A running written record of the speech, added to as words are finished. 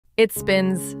It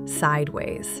spins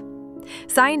sideways.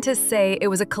 Scientists say it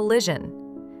was a collision.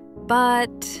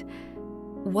 But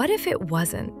what if it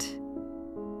wasn't?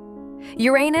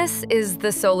 Uranus is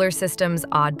the solar system's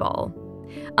oddball.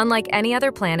 Unlike any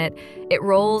other planet, it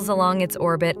rolls along its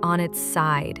orbit on its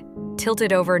side,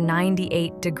 tilted over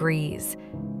 98 degrees,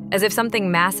 as if something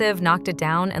massive knocked it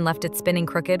down and left it spinning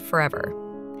crooked forever.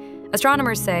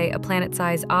 Astronomers say a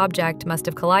planet-sized object must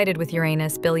have collided with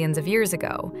Uranus billions of years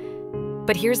ago.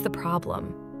 But here's the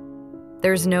problem.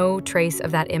 There's no trace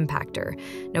of that impactor,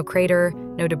 no crater,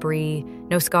 no debris,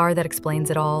 no scar that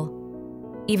explains it all.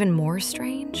 Even more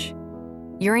strange?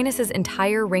 Uranus's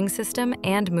entire ring system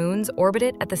and moons orbit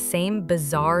it at the same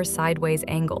bizarre sideways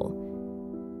angle,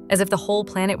 as if the whole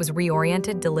planet was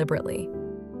reoriented deliberately.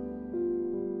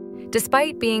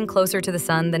 Despite being closer to the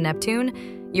sun than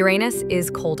Neptune, Uranus is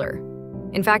colder.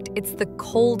 In fact, it's the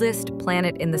coldest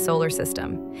planet in the solar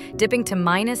system, dipping to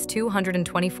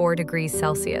 -224 degrees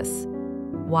Celsius.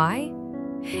 Why?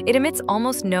 It emits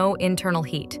almost no internal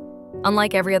heat,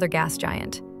 unlike every other gas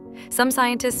giant. Some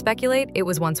scientists speculate it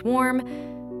was once warm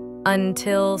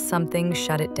until something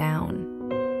shut it down.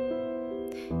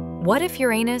 What if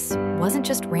Uranus wasn't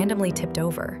just randomly tipped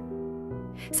over?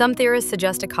 Some theorists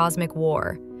suggest a cosmic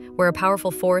war, where a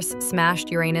powerful force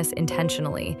smashed Uranus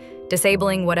intentionally,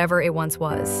 disabling whatever it once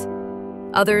was.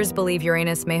 Others believe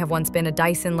Uranus may have once been a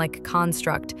Dyson-like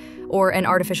construct or an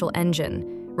artificial engine,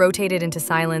 rotated into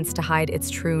silence to hide its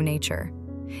true nature.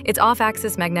 Its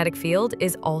off-axis magnetic field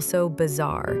is also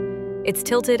bizarre. It's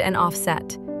tilted and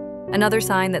offset, another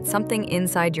sign that something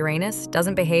inside Uranus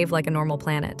doesn't behave like a normal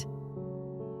planet.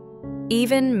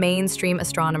 Even mainstream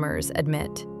astronomers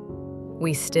admit,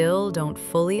 we still don't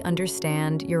fully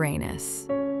understand Uranus.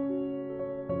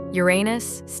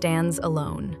 Uranus stands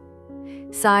alone,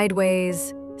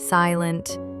 sideways,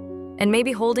 silent, and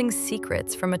maybe holding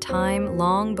secrets from a time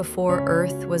long before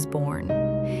Earth was born.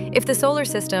 If the solar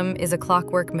system is a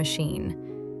clockwork machine,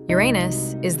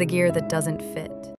 Uranus is the gear that doesn't fit.